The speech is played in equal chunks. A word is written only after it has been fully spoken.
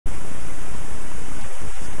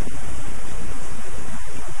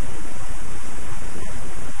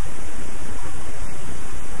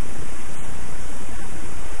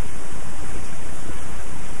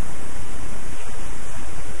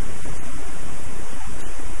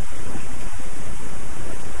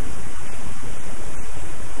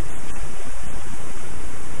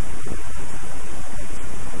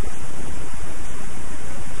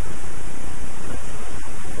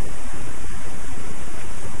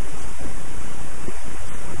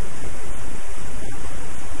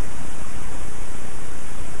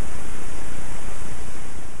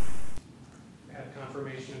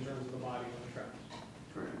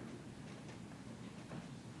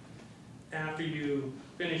after you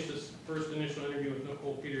finished this first initial interview with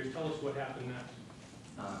Nicole Peters, tell us what happened next.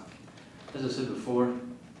 As I said before,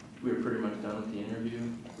 we were pretty much done with the interview.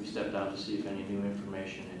 We stepped out to see if any new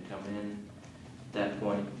information had come in. At that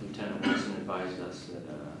point, Lieutenant Wilson advised us that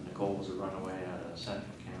Nicole was a runaway out of Central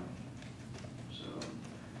County. So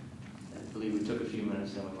I believe we took a few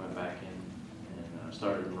minutes, then we went back in and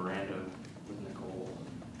started Miranda with Nicole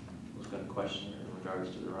and was going to question her in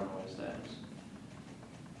regards to the runaway status.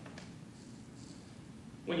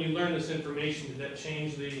 When you learned this information, did that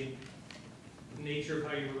change the nature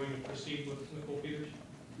of how you were going to proceed with Nicole Peters?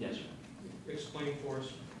 Yes, sir. Explain for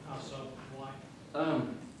us how so, why.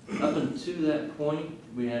 Up until that point,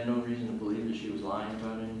 we had no reason to believe that she was lying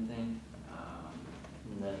about anything.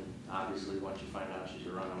 And then, obviously, once you find out she's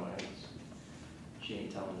a runaway, she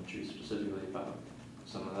ain't telling the truth specifically about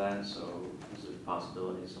some of that, so there's a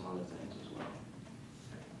possibility of some other things as well.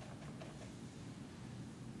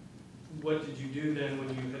 What did you do then when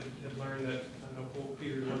you had learned that Nicole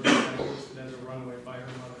Peters was listed as a runaway by her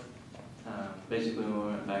mother? Basically, when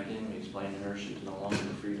we went back in, we explained to her she was no longer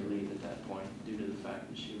free to leave at that point due to the fact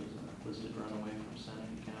that she was a listed runaway from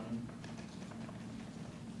Seneca County.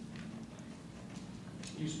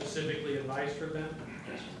 You specifically advised her then?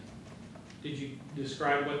 Yes, sir. Did you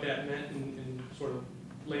describe what that meant in sort of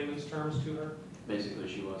layman's terms to her? Basically,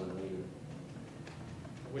 she wasn't leaving.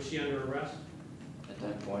 Was she under arrest? At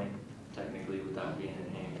that point, technically, without being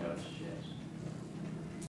in handcuffs, yes.